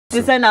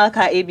This is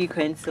AB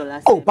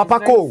Crentsil. Oh, Papa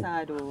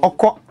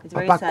Ko. It's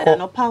very sad.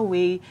 And upper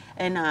way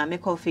and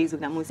make our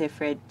Facebook. I'm say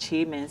Fred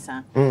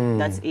Chimensa.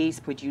 That's A's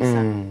producer.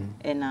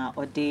 And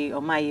Ode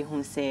or my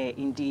who say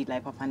indeed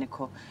like Papa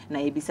Neko. Na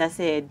Ebisa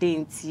say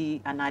dainty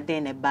and I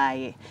then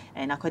buy.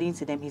 And according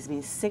to them, he's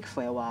been sick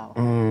for a while.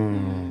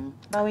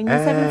 But when you're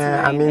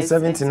 79, I mean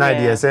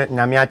 79 years.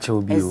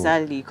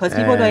 Exactly, because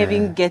people don't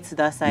even get to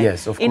that side.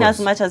 Yes, of course. In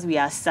as much as we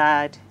are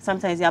sad,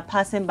 sometimes you are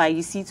passing by,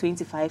 you see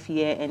 25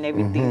 here and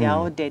everything. They are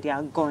all dead. They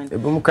are gone.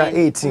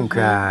 18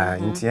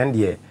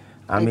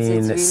 I mean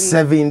really,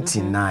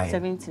 79.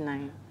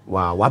 79.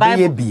 Wow, what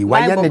be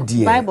why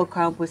Bible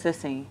crown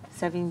processing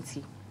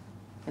 70.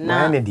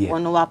 Now,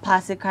 when we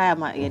pass a cry,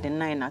 I'm at the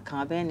 9. I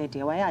can't be any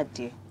day. Why are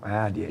they?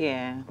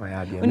 Yeah.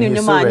 When you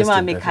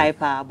know, make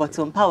hyper,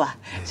 bottom power.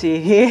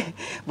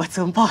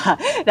 Bottom power.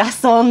 That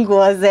song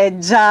was a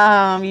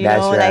jam, you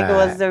know, like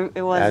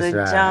it was a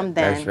jam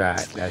then.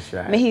 That's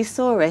right. May he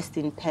so rest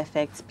in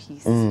perfect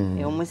peace.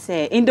 I almost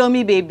say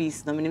Indomie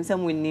babies. No, me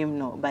some name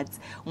no, but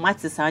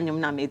what is anyum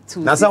na me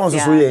too. Now someone so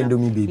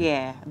Indomie baby.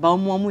 Yeah, but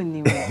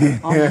name.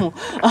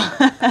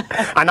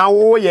 And I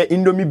want your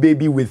Indomie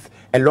baby with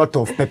a lot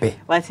of pepper.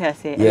 What I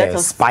say? Yeah, a lot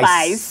of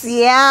spice.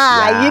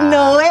 Yeah, you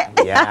know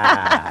it.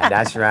 Yeah,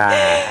 that's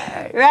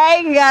right.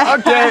 Right, guys.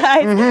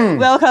 Okay.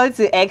 Welcome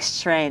to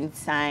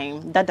Xtrends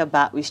time. That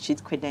about with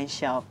street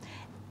credential.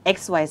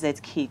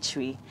 XYZ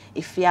K3.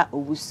 Afia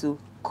Owusu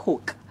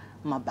Coke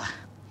Maba.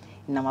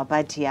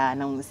 Namabadia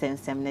na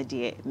unsensem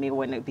de may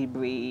want to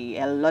be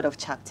a lot of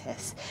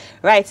chapters.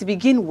 Right, to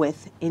begin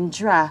with,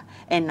 Indra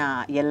and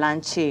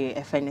Yelanche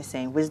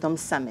FNSN Wisdom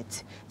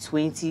Summit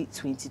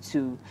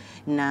 2022.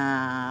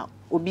 Na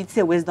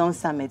Obite Wisdom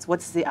Summit, what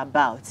is it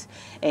about?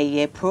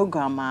 A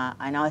programmer,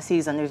 and I'll say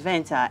it's an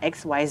event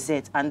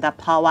XYZ under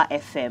Power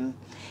FM.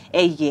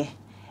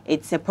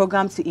 It's a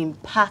program to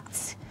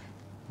impact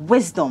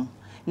wisdom.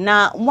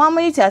 Now, one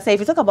minute I say, if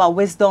you talk about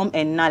wisdom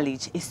and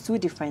knowledge, it's two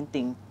different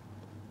things.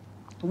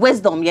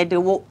 Wisdom,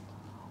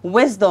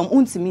 wisdom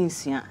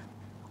untiminsia.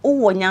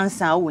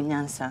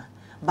 Nyansa.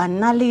 But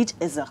knowledge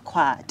is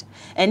acquired.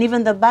 And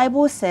even the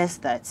Bible says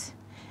that.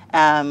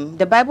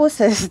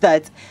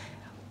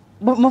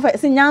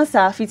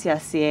 Nyansa fitia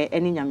say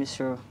any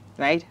nyamisro,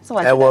 right? So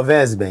what?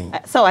 Verse ben.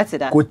 So what's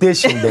that?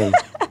 Quotation ben.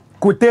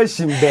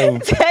 Quotation ben.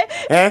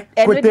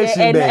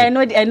 Quotation ben.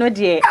 I know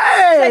dear.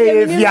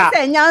 Hey,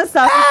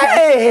 Nyansa.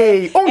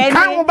 Hey,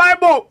 on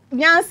Bible.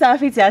 Nyansa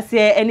fitia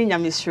say any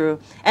nyamisro.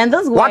 And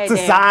those what to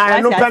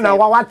say? No plan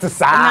what to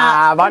say.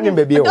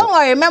 Don't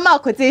worry, remember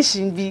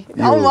quotation be.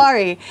 Don't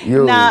worry.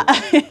 Now,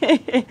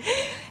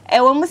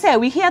 when we say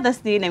we hear this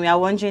thing and we are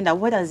wondering that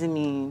what does it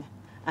mean?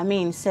 I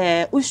mean,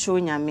 say usho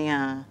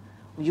nyamia.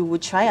 You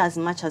would try as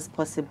much as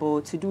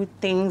possible to do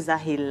things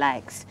that he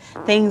likes,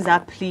 things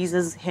that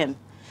pleases him.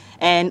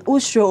 And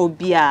usho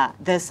obia,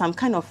 there's some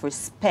kind of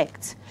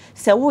respect.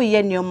 So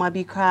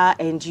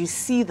and you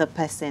see the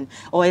person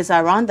or is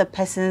around the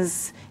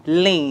person's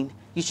lane,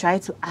 you try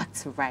to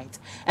act right.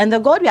 And the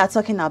God we are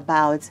talking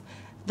about,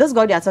 this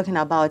God we are talking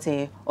about,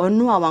 Onua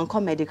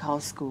Wanko Medical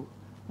School,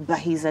 but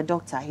he's a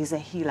doctor, he's a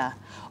healer.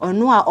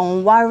 Onua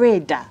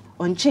Onwareda,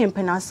 Onche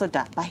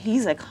Penasoda, but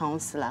he's a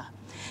counselor.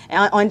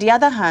 And on the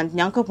other hand,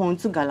 Nyanko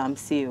Pontu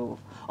Galamseo,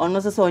 on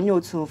also so new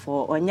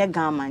for Onye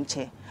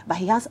Gamanche. But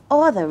he has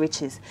all the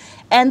riches.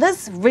 And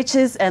this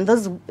riches and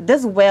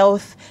this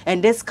wealth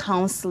and this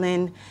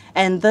counseling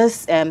and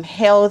this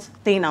health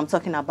thing I'm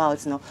talking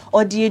about, you know,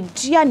 or the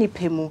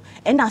Gianipemu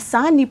and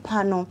Asani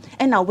Pano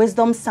and a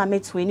Wisdom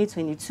Summit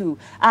 2022,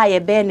 I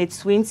ben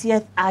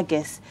 20th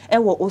August,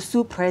 Ewo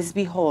Osu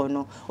Presby Hall,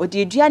 no, or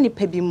the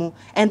Gianipebimu,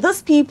 and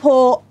those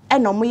people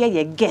and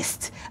a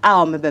guest,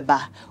 our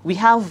Mebeba. We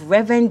have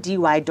Reverend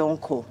D.Y.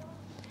 Donko.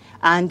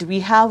 And we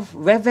have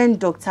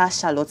Reverend Dr.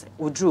 Charlotte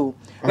Odro.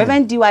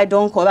 Reverend D.Y.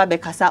 Donko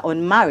Bekasa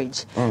on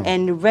marriage.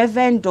 And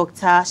Reverend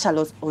Dr.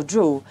 Charlotte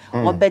Odro.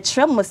 Or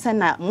Betre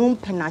Mosena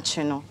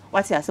Mumpenachino.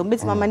 What's it? So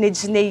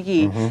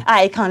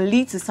I can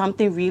lead to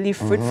something really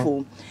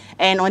fruitful.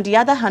 And on the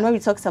other hand,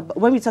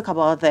 when we talk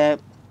about the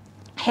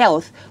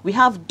health, we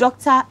have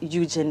Dr.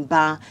 Eugene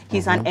Ban.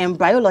 He's an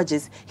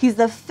embryologist. He's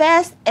the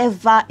first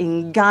ever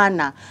in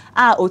Ghana.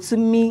 To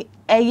me,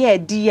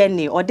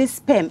 DNA or this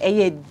sperm,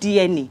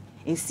 DNA.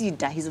 And see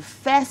that he's the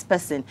first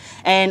person.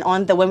 And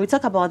when we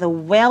talk about the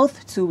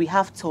wealth too, we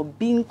have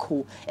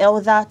Tobinko,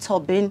 Elder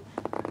Tobin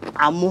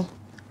Amo,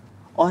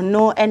 or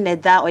no any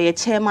that or a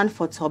chairman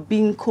for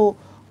Tobinko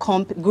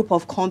group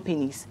of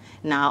companies.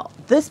 Now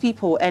these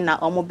people and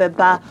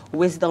Omobeba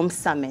Wisdom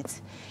Summit.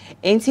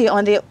 Ain't he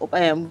on the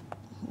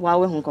Wow,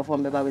 we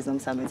from Beba Wisdom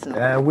Summit.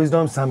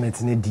 Wisdom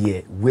Summit ni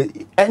dear.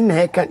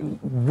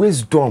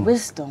 Wisdom.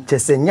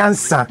 Just a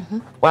nyansa.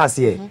 What's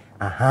here?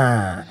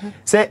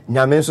 Say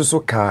Nyamenso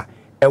Soka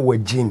Ewa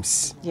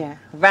James. Yeah,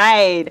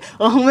 right.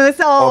 Oh,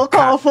 so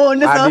call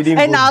phone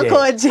and I'll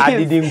call James.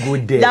 I didn't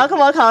good day. Now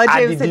come on, call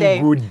James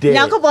today.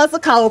 Now come on,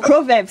 call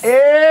Proverbs.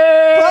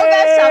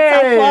 Proverbs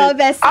chapter 4,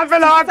 verse 6. I feel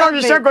like I'm going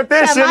to share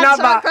quotation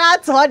number.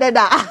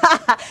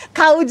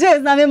 Call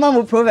James, now me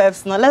mama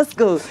Proverbs. Now let's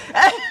go.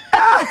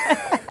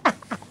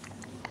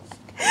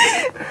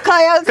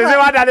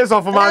 what that is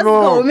of man.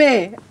 Go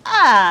me.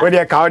 When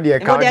they count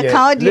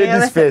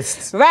ladies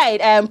first.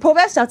 Right.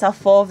 Proverbs chapter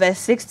 4 verse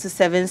 6 to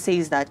 7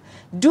 says that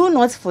do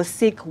not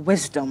forsake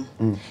wisdom,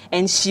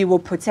 and she will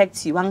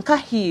protect you. Anka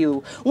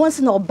heal. Once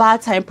in a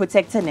bad time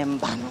protecting them.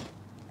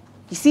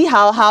 You see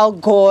how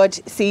God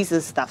sees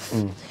his stuff.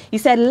 He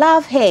said,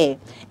 love her,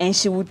 and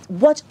she would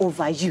watch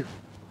over you.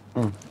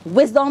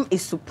 Wisdom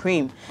is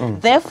supreme.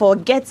 Therefore,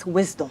 get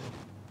wisdom.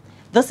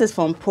 This is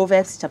from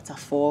Proverbs chapter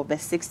 4,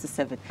 verse 6 to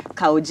 7.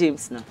 Cow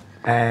James now.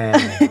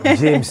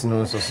 James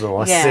knows also.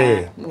 I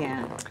say,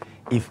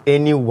 if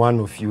any one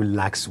of you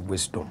lacks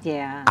wisdom,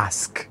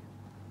 ask.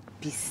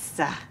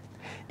 Bisa.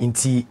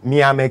 Inti,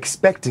 me I'm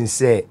expecting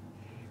say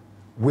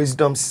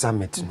wisdom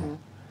summit no.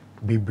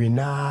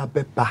 Bibrina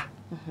beba.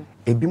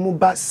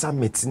 Ebimuba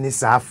summit ni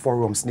sa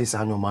forums ni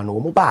sa no mano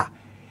omuba.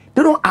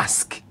 They don't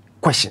ask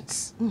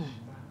questions.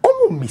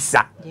 Omu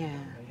misa.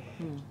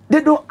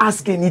 They don't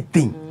ask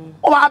anything.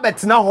 Oh, I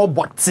bet now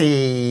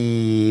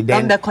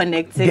then they're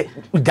connected.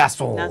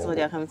 That's all. That's what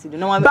they're coming to do.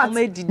 No, but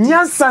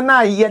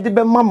nyansana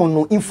yedebe mamo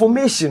no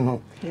information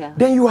no.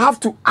 Then you have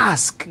to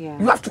ask.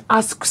 You have to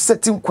ask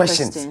certain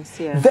questions.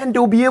 Then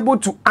they'll be able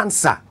to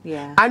answer.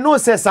 I know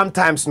say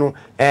sometimes no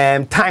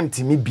time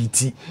to me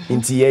BT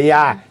into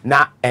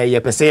na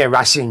pese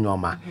rushing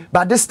normal.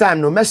 But this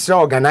time no mesra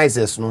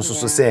organizers no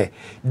so say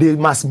they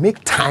must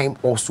make time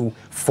also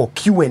for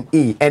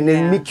Q&A and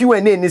then make Q&A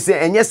and say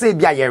and yes say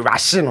be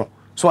rushing no.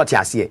 So what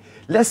you say?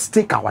 Let's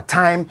take our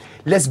time.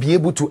 Let's be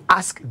able to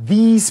ask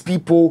these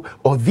people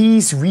or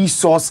these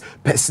resource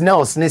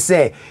personnel.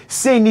 Say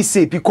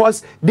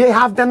because they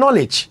have the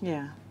knowledge.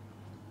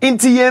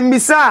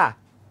 Inti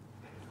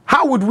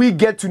how would we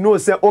get to know?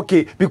 Say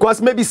okay, because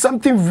maybe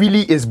something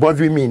really is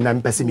bothering me.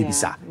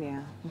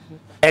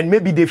 And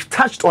maybe they've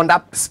touched on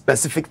that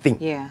specific thing.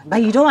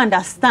 But you don't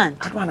understand.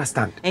 I don't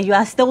understand. And you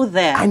are still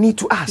there. I need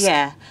to ask.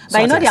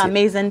 But you know the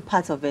amazing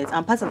part of it.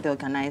 I'm part of the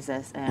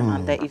organizers.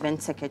 I'm the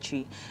event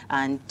secretary.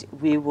 And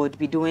we would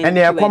be doing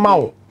Q&A.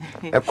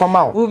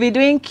 We'll be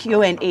doing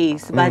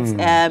Q&As. But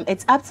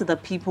it's up to the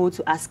people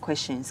to ask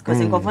questions. Because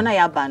in Kwabena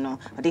Kwabena,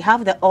 they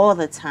have all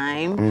the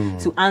time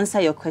to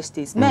answer your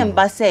questions.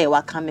 Member say,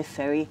 Wakame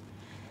Ferry.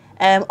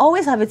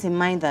 Always have it in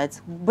mind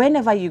that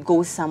whenever you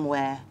go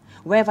somewhere,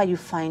 wherever you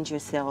find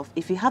yourself,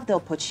 if you have the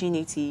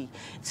opportunity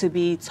to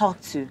be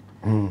talked to,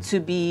 to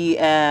be,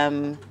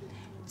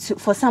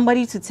 for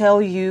somebody to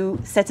tell you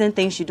certain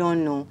things you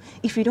don't know,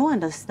 if you don't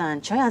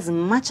understand, try as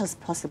much as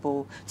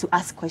possible to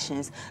ask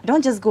questions.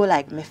 Don't just go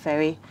like,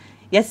 Meferi.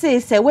 Yes, say,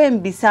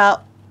 when bisa,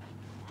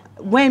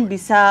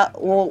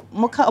 or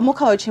moka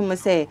ochimo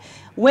say,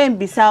 when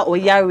bisa o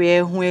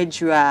yare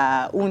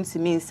huedra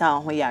untimi sa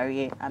ho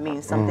yare. I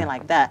mean something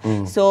like that.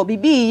 So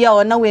bibi ya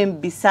or na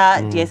when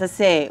bisa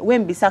say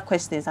when bisa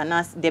questions and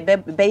ask the be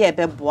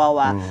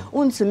boawa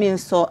untimi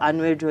so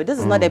anwedro. This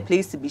is not a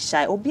place to be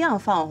shy. Obi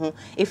anfa ho.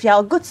 If you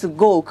are good to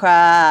go,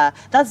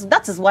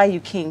 that is why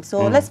you came.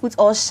 So let's put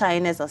all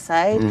shyness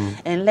aside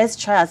and let's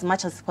try as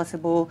much as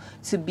possible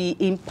to be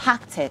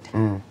impacted.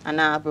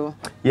 Ana bro.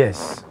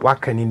 Yes,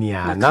 what can you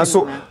now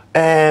so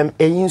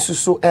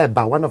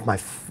one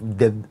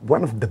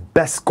of the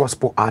best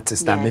gospel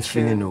artists that I'm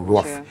feeling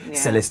rough,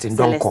 Celestine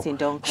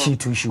Donko. She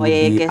too should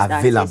be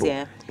available.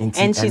 Artist,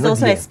 and she's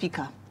also a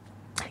speaker.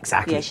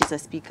 Exactly. Yeah, she's a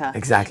speaker.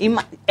 Exactly.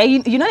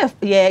 You know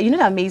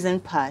the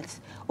amazing part.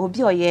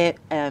 Obi oye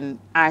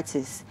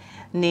artist.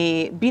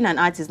 Being an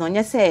artist, not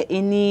just say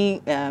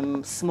any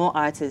small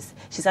artist.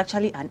 She's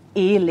actually an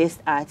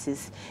A-list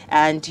artist,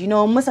 and you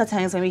know most of the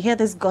times when we hear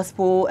this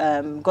gospel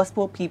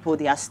people,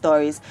 their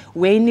stories, a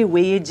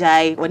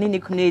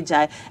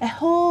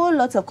whole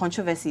lot of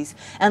controversies,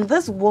 and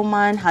this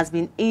woman has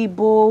been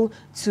able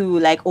to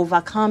like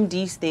overcome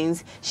these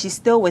things. She's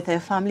still with her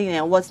family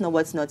and what's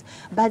not.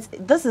 But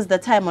this is the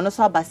time on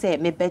also say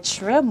me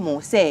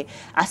betremo say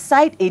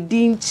aside a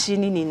din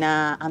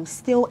chinina, I'm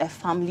still a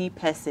family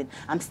person.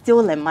 I'm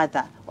still a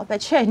mother. What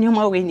betre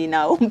nyoma we ni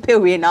na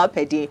umpe we na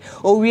pede.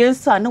 O we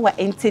so na wa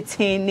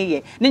entertain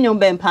ye. Ne nyom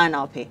be mpa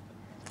na ope.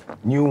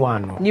 New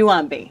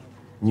one be.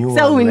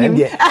 So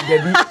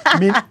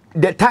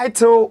the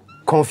title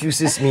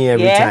confuses me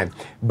every time.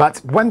 But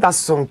when that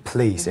song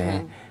plays,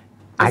 it's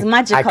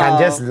magical. I can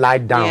just lie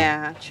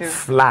down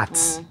flat.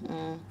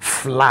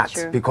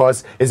 True.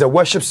 Because it's a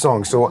worship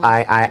song. So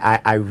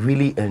I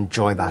really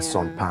enjoy that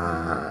song.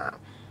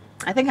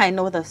 I think I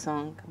know the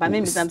song, but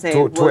maybe I'm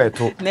saying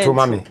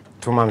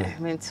to mommy.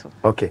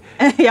 Okay.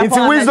 It's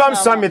a Wisdom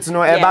Summit,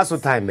 no? Yes.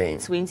 Time,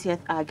 20th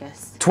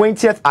August.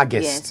 20th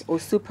August. Yes. Oh,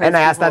 super. And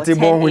I started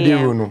born with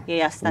you.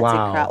 Yeah,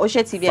 started.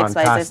 Oshe TV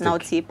XYZ now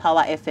T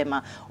Power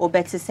FM. Or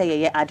better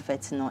say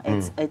advert. No,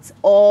 it's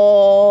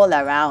all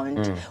around.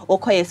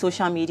 Okoye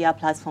social media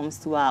platforms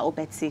too. Or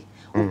better.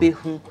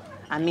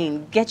 I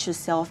mean, get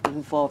yourself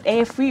involved.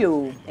 Free.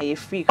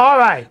 All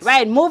right.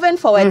 Right, moving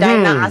forward,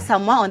 now,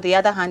 Asamoah, on the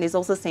other hand, is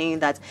also saying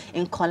that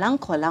in Kolan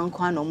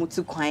no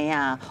mutu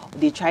kwanya,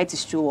 they try to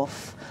show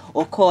off.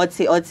 Or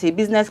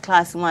business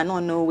class one,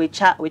 no, we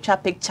chat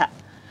picture.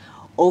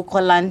 Or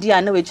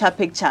Kolandia, no, we chat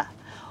picture.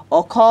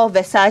 or call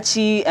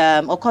Versace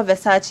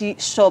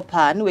shop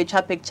and we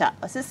try picture.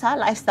 This is her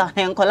lifestyle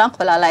and kola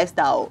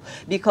lifestyle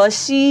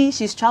because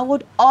she's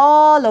traveled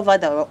all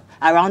over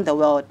around the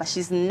world, but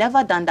she's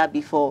never done that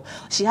before.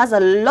 She has a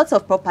lot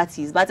of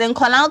properties, but in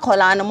kola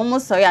and I'm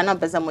almost sorry I'm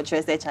not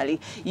Charlie.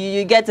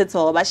 You get it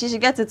all, but she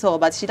gets it all,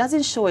 but she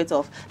doesn't show it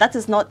off. That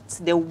is not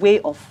the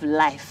way of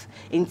life.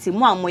 To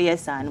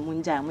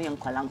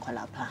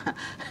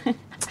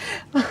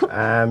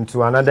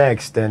another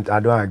extent, I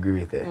don't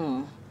agree with it.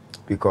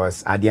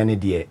 Because at the end of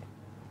the day,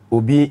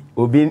 obi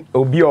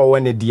or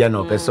when the day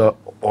no person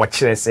or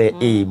say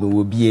me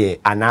will be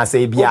and I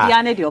say bia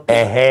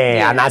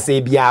and I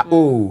say bia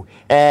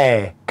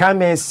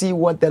come and see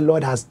what the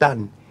Lord has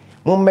done.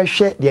 Mumbe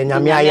share the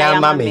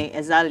nyame mame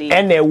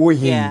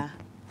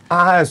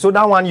and so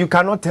that one you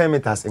cannot term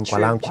it as in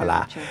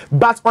kwala.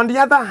 But on the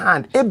other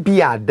hand,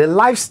 ebia the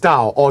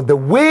lifestyle or the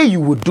way you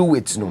would do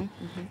it, no,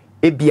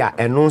 ebia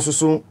and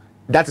also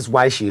that is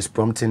why she is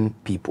prompting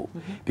people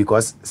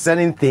because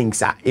certain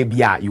things are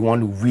ebia you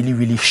want to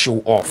really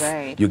show off.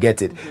 Right. You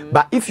get it.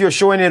 But if you're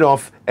showing it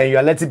off and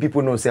you're letting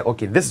people know, say,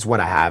 okay, this is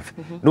what I have,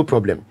 no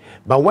problem.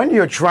 But when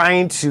you're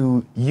trying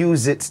to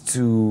use it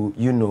to,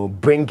 you know,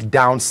 bring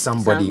down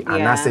somebody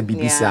and I say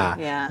bibisa,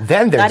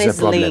 then there's a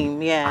problem.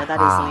 Lame. Yeah, that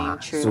is lame.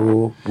 True.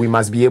 So we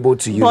must be able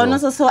to use. But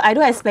also, so I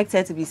don't expect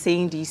her to be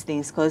saying these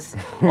things because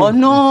oh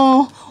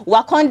no,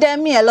 we're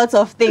condemning a lot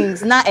of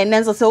things. Now and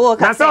then so I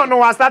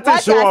started to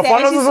show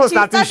off. She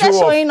started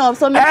showing off.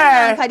 So maybe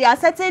there are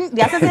certain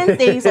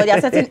things or there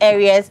are certain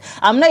areas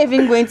I'm not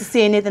even going to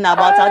say anything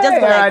about. I'll just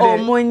be like, oh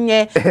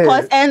monye.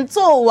 Because and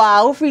so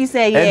wow, free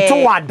say yeah.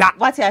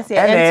 What I say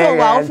and so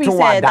wow, free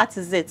say that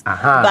is it.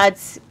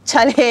 But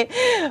Charlie,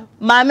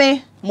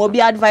 mommy, mobi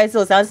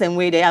advisors and same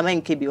way they are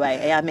men KBY. I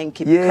am men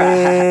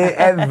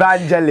KBY.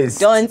 Evangelist.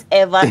 Don't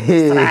ever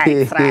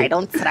try.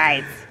 Don't try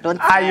it. Don't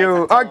try. Are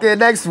you okay?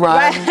 Next one.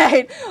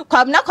 Right.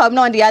 Kwabena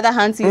on the other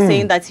hand, he's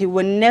saying that he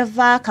will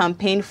never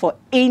campaign for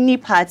any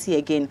party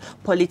again.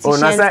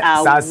 Politicians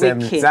are wicked.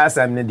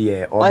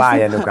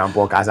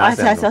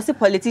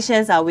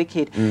 Politicians are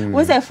wicked.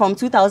 We say from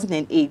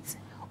 2008.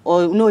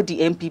 Or no the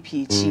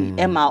MPP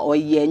Emma or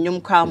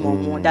nyum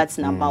kramomo that's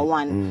number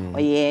one or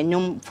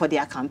nyum for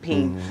their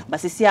campaign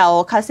but see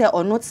our kase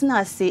or not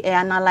na say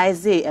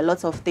analyze a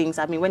lot of things.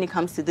 I mean when it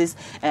comes to this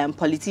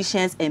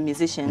politicians and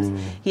musicians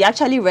he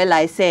actually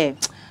realized say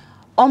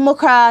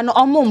omokra no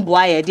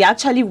omomboaye they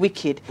actually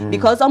wicked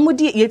because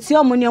omudi yeti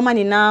omonio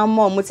mani na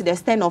mo to the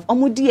extent of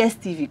omudi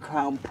STV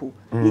crampo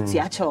yeti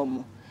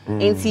actually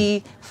and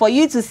see, for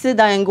you to sit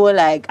down and go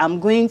like,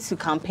 I'm going to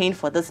campaign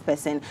for this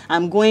person,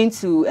 I'm going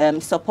to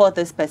support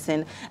this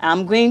person,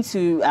 I'm going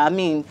to,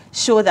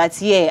 show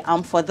that, yeah,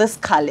 I'm for this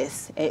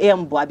callous,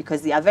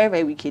 because they are very,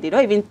 very wicked. They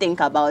don't even think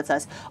about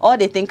us. All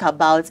they think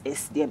about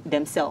is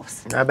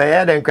themselves. You know,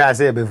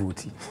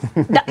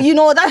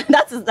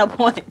 that is the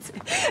point.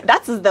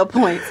 That is the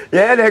point.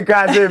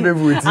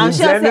 I'm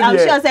sure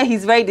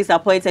he's very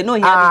disappointed. No,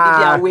 he hasn't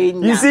been away.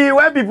 You see,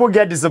 when people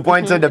get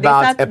disappointed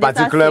about a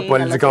particular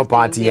political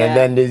party, and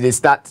then they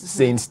start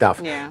saying stuff.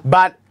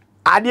 But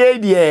at the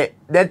idea,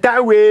 the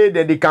time way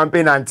that the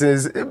campaign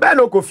answers, because for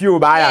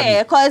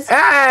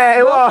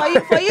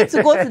you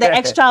to go to the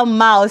extra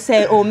mile,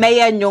 say, oh,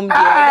 Mayor Nyom,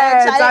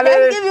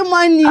 they give you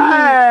money.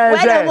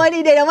 Where the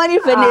money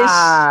finish.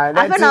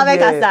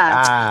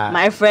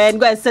 My friend,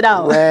 go and sit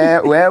down.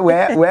 Well.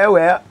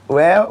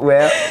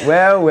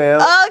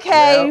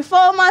 Okay,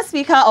 former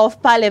Speaker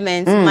of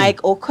Parliament,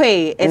 Mike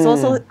Okwe, is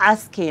also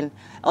asking,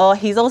 or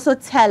he's also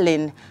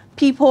telling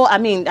people,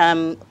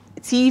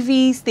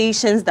 TV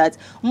stations that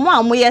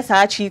yes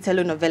actually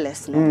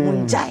telenovelas no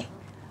munjai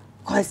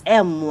cause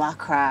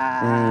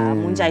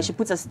munjai should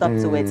put a stop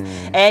to it.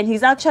 And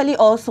he's actually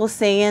also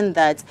saying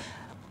that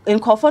in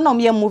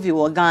Kofonomia movie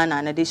or Ghana,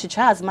 and they should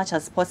try as much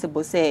as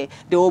possible. Say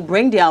they will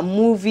bring their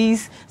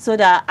movies so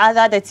that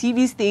the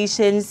TV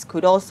stations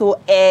could also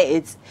air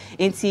it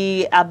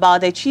into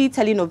about the three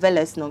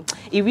telenovelas. No,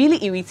 it really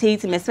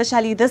irritates him,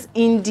 especially this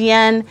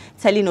Indian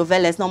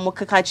telenovelas. No more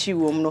kakachi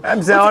room. No,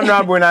 I'm saying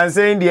honorable and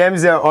saying the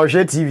MZ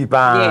Oshe TV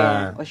pa.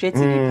 Yeah, Oshe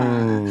TV pa.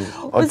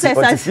 Who says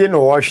such?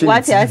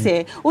 What I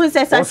say? Who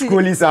says such?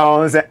 School is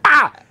on say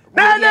You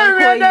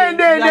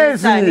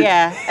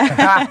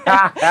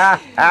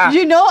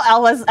know, I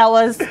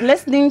was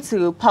listening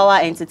to Power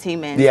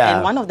Entertainment,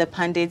 and one of the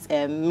pundits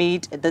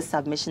made this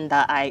submission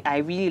that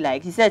I really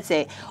like. He said,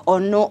 "Say, oh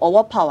no, or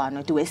what Power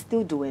no, they were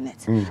still doing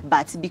it,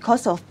 but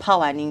because of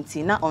Power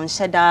Ninti, on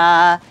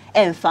Shada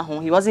and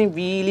Fahon, he wasn't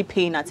really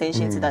paying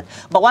attention to that.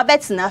 But what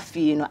bet's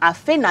nafi, you know, I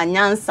think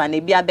Nyansa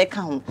nebi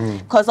abeka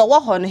because of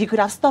what he could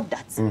have stopped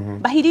that,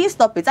 but he didn't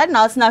stop it. And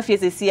now nafi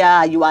says,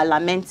 you are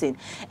lamenting,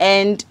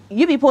 and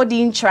you people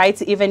didn't try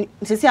to even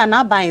to see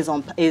Anaba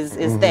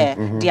is there.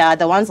 They are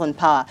the ones on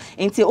Power.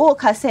 Until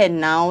said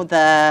now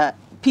the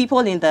people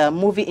in the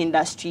movie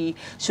industry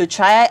should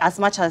try as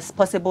much as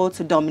possible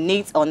to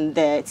dominate on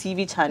the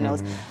TV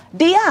channels.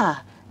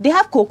 they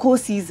have cocoa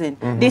season.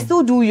 They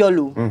still do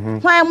YOLO.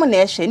 Why am I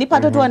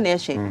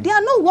They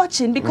are not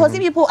watching because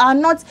people are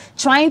not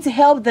trying to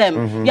help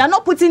them. You are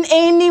not putting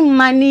any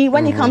money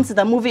when it comes to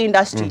the movie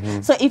industry.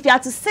 So if you are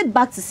to sit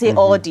back to say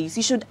all these,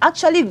 you should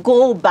actually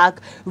go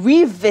back,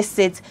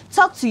 revisit,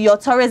 talk to your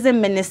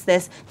tourism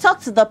ministers,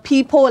 talk to the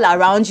people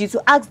around you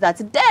to ask that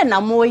then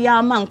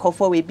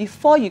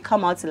before you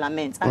come out to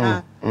lament.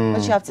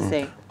 What you have to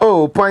say?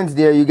 Oh, points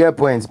there, you get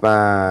points,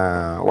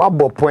 pa. What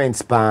about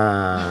points,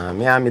 pa?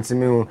 Me, I'm to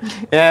me.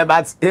 Yeah,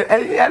 but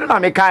I don't know.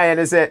 Me kind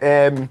of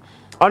say,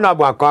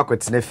 honorable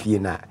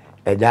Kwabena na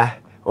Eda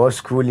or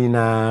schooling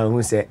na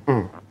who say,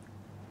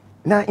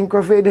 na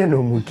incorporated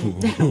no muki.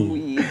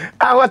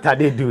 What are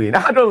they doing?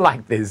 I don't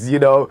like this, you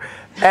know.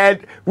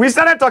 And we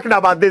started talking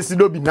about this, you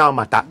know, be now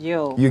matter.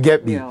 You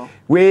get me?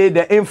 With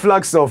the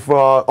influx of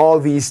all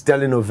these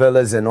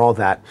telenovelas and all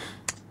that.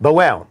 But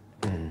well.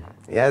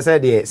 Yes, I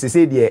did. She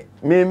said, "Yeah,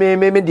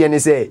 me,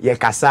 say, yeah,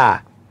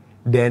 kasa,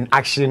 then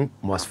action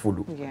must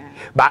follow." Yeah.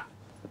 But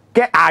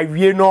I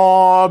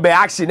know, be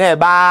action, be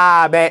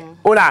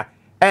ona,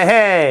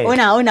 hey,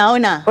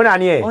 ona,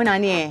 But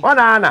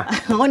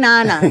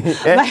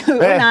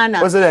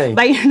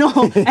you know,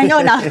 I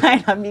know that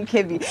kind of me,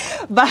 Kevin.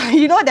 But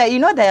you know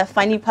the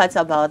funny part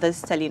about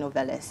this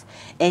telenovelas,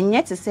 and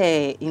yet to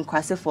say in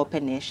Kwasi for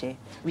Peneshe.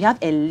 We have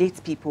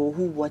elite people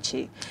who watch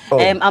it.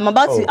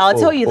 I'll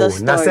tell you the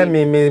story. Now say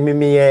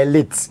me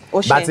elite.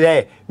 But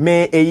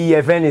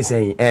me friend is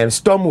saying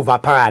Storm Over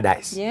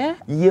Paradise. Yeah.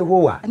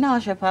 Yehowa. Now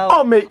Shepa.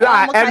 Oh me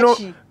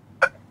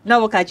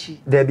no Okachi.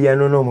 There be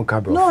no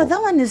mukabro. No, that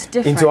one is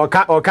different. Into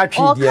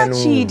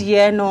Okachi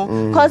dear no.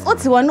 Cause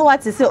Otiwa know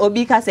what to say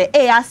Obika say,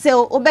 "Hey, I say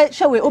obe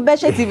show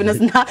TV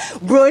na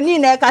broni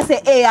na ka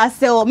say, "Hey, I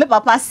say me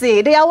papa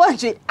say they are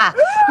watching."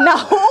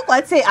 Now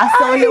what say I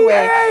say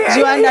anyway. Do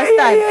you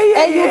understand?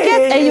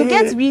 And you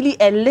get really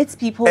elite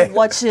people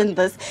watching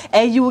this,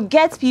 and you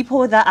get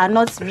people that are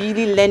not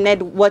really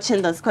learned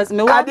watching this. Cause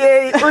me what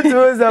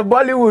was a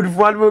Bollywood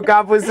one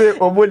mukapo say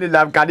Oboli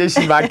Lam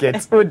Kadeshi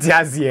market.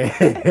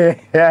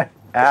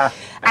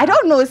 I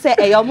don't know, say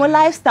your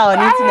lifestyle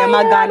needs to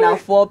Ghana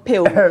for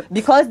pill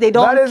because they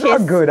don't kiss.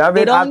 Not good. I mean,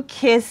 they don't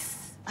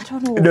kiss. I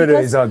don't know. No,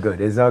 it's all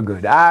good. It's all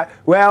good.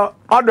 Well,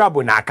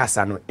 honorable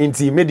Nakasano,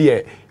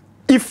 intermediate.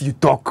 If you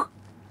talk,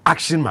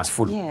 action must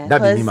follow. Yeah,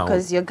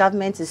 because your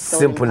government is so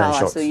simple in power, and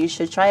short. So you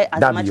should try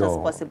as much as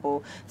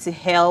possible to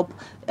help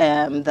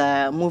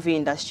the movie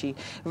industry.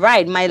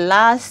 Right. My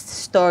last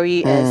story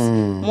is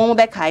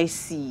Momobek I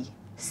see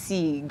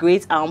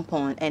great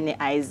Ampon and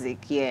Isaac.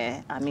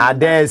 Yeah, I mean. I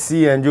dare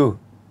see and you.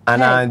 I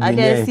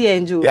dare see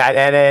and you.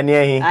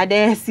 I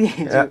dare see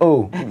and you.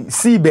 Oh,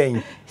 see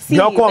Ben.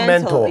 Your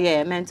mentor.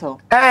 Yeah, mentor.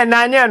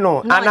 Nanya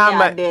no. And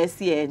I dare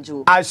see and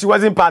you. She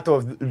wasn't part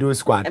of those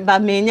squad.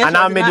 But me, and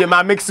I made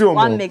my mixum.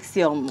 One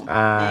mixum.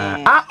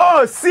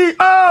 See.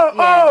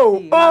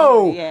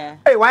 Oh. Yeah.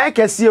 Hey, why I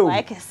can see you? Why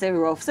I can see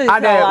rough. So it's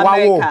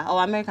America. Oh,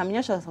 America.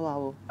 Me sure so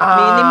wow.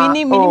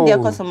 Me there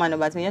cause someone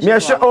but me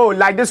sure. Oh,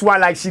 like this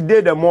one, like she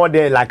did the more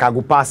there, like I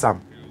go pass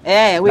some.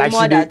 Yeah, we like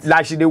more that.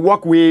 Like she did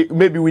walk way,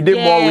 maybe we did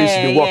more way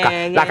she did walk.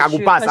 Like I go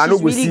pass, I know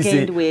go see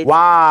say.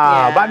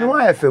 Wow, but no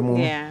FM.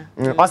 Yeah.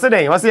 What's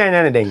the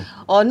anything?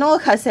 Or no,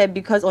 I said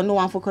because no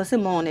one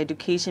focusing more on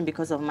education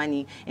because of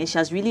money, and she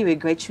has really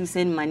regret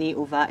choosing money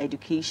over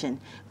education.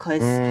 Cause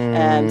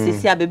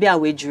Cecilia baby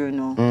away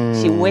journal.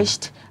 She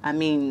wished, I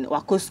mean,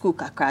 wako school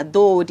kakra.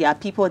 Though there are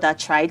people that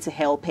tried to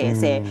help her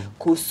say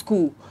go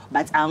school.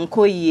 But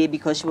Anko ye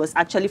because she was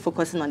actually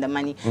focusing on the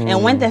money.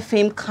 And when the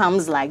fame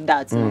comes like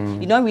that,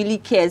 you don't really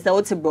care. It's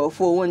what's a bro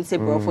for, it's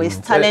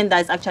talent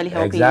that's actually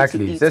helping you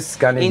to eat.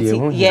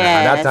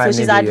 Yeah, so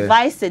she's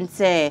advising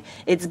say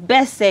it's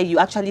best say you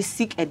actually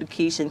seek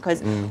education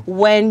because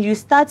when you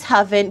start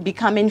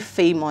becoming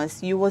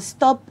famous, you will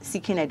stop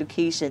seeking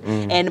education.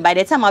 And by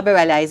the time I'll be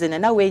realizing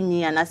and now when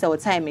you and I say what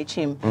time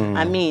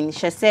I mean,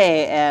 she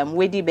say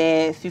we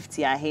be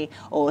 50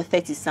 or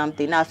 30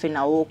 something. Now I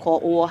will call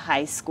all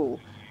high school.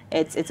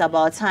 It's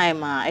about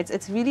time.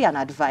 It's really an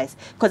advice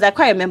because I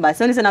quite remember.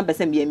 It's only some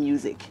person be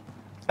music.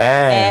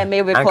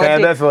 May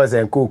record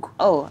and cook.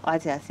 Oh,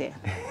 what did I say?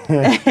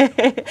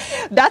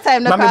 That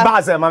time,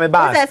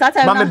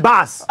 Mommy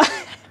bass.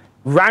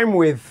 Rhyme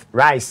with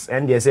rice,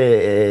 and they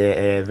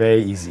say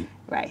very easy.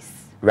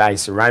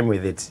 Rice. Rhyme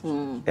with it.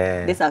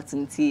 This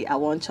afternoon tea, I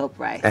won't chop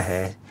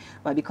rice.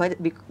 But because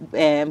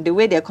the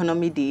way the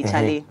economy did,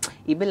 Charlie,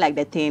 it be like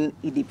the thing,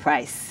 it the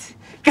price.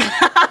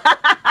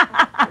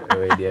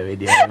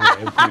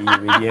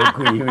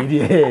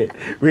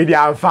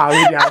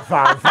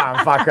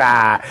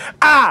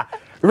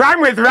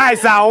 Rhyme with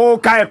rice. Oh,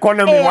 kind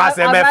economy was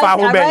rice.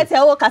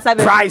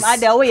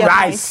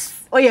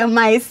 Oh, yeah,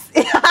 mice.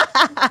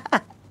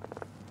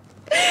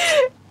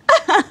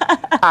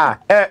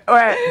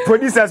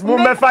 Producers,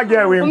 Mumba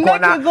girl in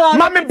corner.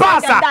 Mammy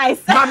Bassa,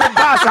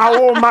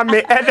 oh,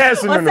 Mammy,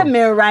 what's a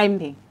mere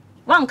rhyming?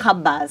 One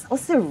cup bars,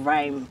 what's a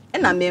rhyme?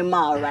 And I mean,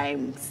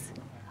 rhymes.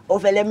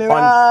 Over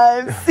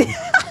rhymes.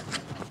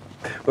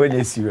 When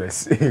you're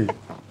serious.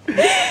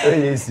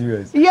 yes,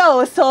 serious.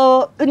 Yo,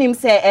 so when him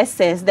say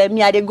essence, then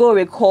me I dey go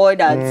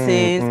record and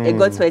things. It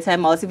got to a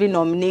time I was even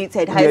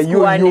nominated high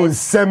school. Me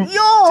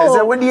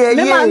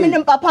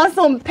papa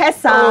some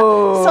pesa.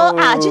 So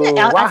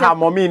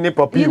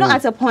you know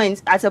at a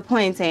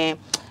point,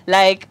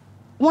 like.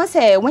 Once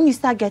when you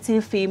start getting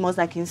famous,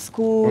 like in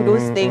school,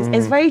 those things,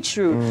 it's very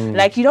true.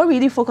 Like you don't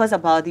really focus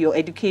about your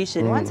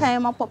education. One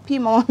time, my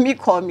mommy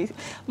called me.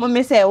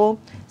 Mommy said, "Oh,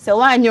 so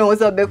when you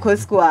was at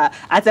school,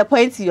 at a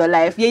point in your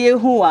life,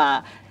 who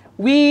are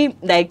we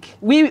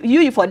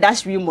you for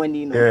dash real money,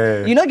 you know?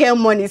 Yeah. You don't get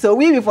money, so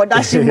we for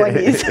dashing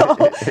money. So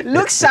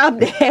look sharp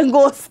then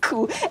go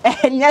school.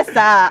 And yes,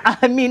 sir,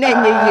 I mean,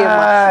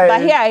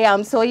 but here I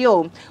am. So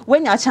yo,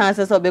 when your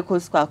chances of go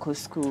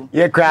school,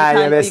 you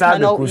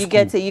can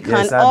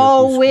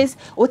always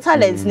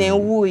talents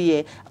name woo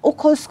ye.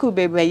 School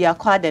baby, you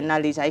acquire the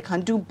knowledge, you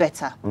can do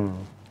better.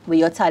 With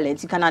your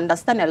talent, you can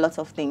understand a lot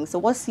of things. So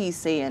what he's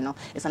saying,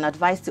 it's an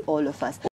advice to all of us.